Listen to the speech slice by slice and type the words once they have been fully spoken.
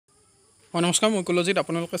নমস্কাৰ মই কলজিত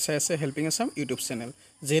আপোনালোকে চাই আছে হেল্পিং আছাম ইউটিউব চেনেল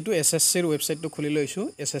যেহেতু এসএসসিৰ ৱেবসাইটটো খুলি লৈছো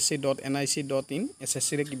ssc.nic.in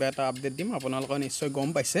এসএসসিৰ কিবা এটা আপডেট দিম আপোনালোকে নিশ্চয় গম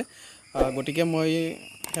পাইছে গটিকে মই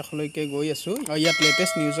শেষলৈকে গৈ আছো ইয়াত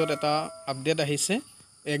লেটেষ্ট নিউজত এটা আপডেট আহিছে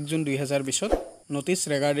 1 June 2020 to notice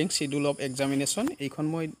regarding schedule of examination এইখন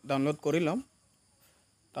মই ডাউনলোড কৰি লম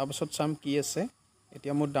তাৰপিছত চাম কি আছে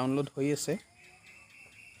এতিয়া মোৰ ডাউনলোড হৈ আছে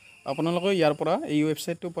আপোনালোকে ইয়াৰ পৰা এই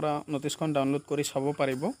ৱেবসাইটটোৰ পৰা নোটিছখন ডাউনলোড কৰি চাব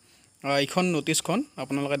পাৰিব এইখন নোটিছখন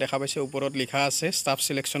আপোনালোকে দেখা পাইছে ওপৰত লিখা আছে ষ্টাফ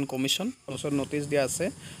সিলেকশন কমিশন অলসৰ নোটিছ দিয়া আছে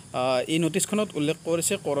এই নোটিছখনত উল্লেখ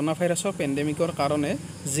কৰিছে কৰোনা ভাইৰাছৰ পেণ্ডেমিকৰ কাৰণে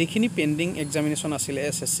যিখিনি পেন্ডিং এক্সামিনেশ্যন আছিল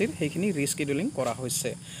এসএসসিৰ সেইখিনি ৰিস্কেডুলিং কৰা হৈছে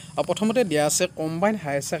প্ৰথমতে দিয়া আছে combined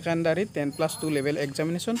higher secondary 10+2 level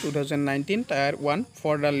examination 2019 tyre 1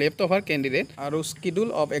 for the left over candidate আৰু স্কেডুল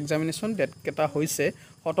অফ এক্সামিনেশ্যন ডেট কেটা হৈছে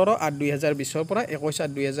 17/8/2020 ৰ পৰা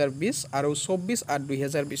 21/8/2020 আৰু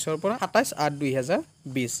 24/8/2020 ৰ পৰা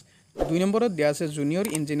 27/8/2020 2 নম্বৰত দিয়া আছে junior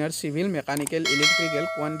engineer civil mechanical ইলেক্ট্ৰিক্যাল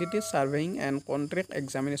quantity surveying and contract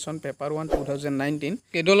examination paper 1 2019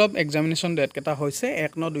 স্কেডুল of examination date কেটা হৈছে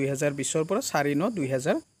 1/9/2020 ৰ পৰা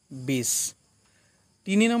 4/9/2020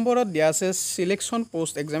 3 নম্বৰত দিয়া আছে সিলেকশন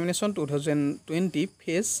পোষ্ট এক্সামিনেশন 2020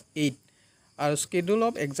 ফেজ 8 আৰু স্কেডুল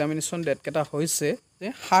অফ এক্সামিনেশন ডেট কেটা হৈছে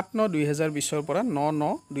 7/9/2020 ৰ পৰা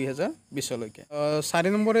 9/9/2020 লৈকে 4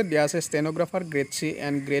 নম্বৰত দিয়া আছে stenographer grade C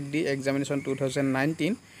and grade D examination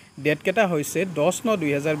 2019 date কেটা হৈছে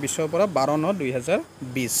 10/9/2020 ৰ পৰা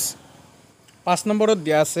 12/9/2020 5 নম্বৰত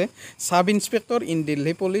দিয়া আছে sub inspector in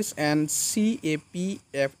Delhi police and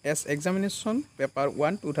CAPFs examination paper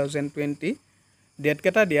 1 2020 date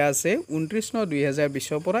কেটা দিয়া আছে 29/9/2020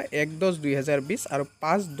 ৰ পৰা 1/10/2020 আৰু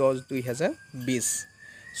 5/10/2020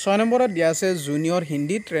 6 নম্বৰত দিয়া আছে junior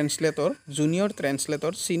Hindi translator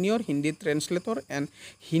senior Hindi translator and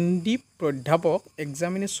Hindi প্ৰাধ্যাপক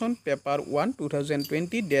examination paper 1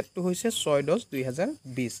 2020 ডেটটো হৈছে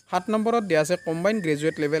 6/10/2020 7 নম্বৰত দিয়া আছে combined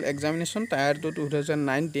graduate level examination tyre 2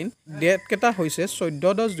 2019 date কেটা হৈছে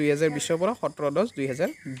 14/10/2020 ৰ পৰা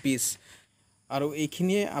 17/10/2020 আৰু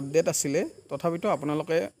এইখিনিয়ে আপডেট আছিলে তথাপিতো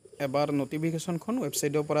আপোনালোকে এবাৰ নটিফিকেশনখন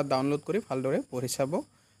ৱেবসাইটৰ পৰা ডাউনলোড কৰি ভালদৰে পঢ়ি চাব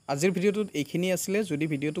আজিৰ ভিডিওটোত এইখিনি আছিলে যদি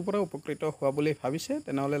ভিডিওটোৰ পৰা উপকৃত হোৱা বুলি ভাবিছে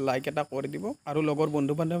তেনেহলে লাইক এটা কৰি দিব আৰু লগৰ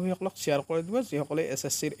বন্ধু বান্ধৱীসকলক শ্বেয়াৰ কৰি দিব যিসকলে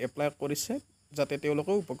এসএসসিৰ এপ্লাই কৰিছে যাতে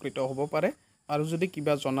তেওঁলোকও উপকৃত হ'ব পাৰে আৰু যদি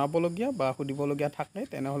কিবা জনাবলগীয়া বা সুধিবলগীয়া থাকে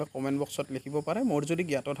তেনেহলে কমেন্ট বক্সত লিখিব পাৰে মোৰ যদি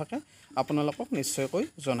জ্ঞাত থাকে আপোনালোকক নিশ্চয়কৈ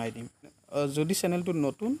জনাই দিম যদি চেনেলটো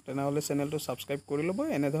নতুন তেনেহলে চেনেলটো সাবস্ক্ৰাইব কৰি ল'ব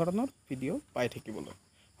এনে ধৰণৰ ভিডিও পাই থাকিবলৈ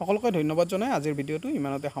সকলোকে ধন্যবাদ জনাই আজিৰ ভিডিওটো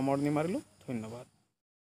ইমানতে সামৰণি মাৰিলো ধন্যবাদ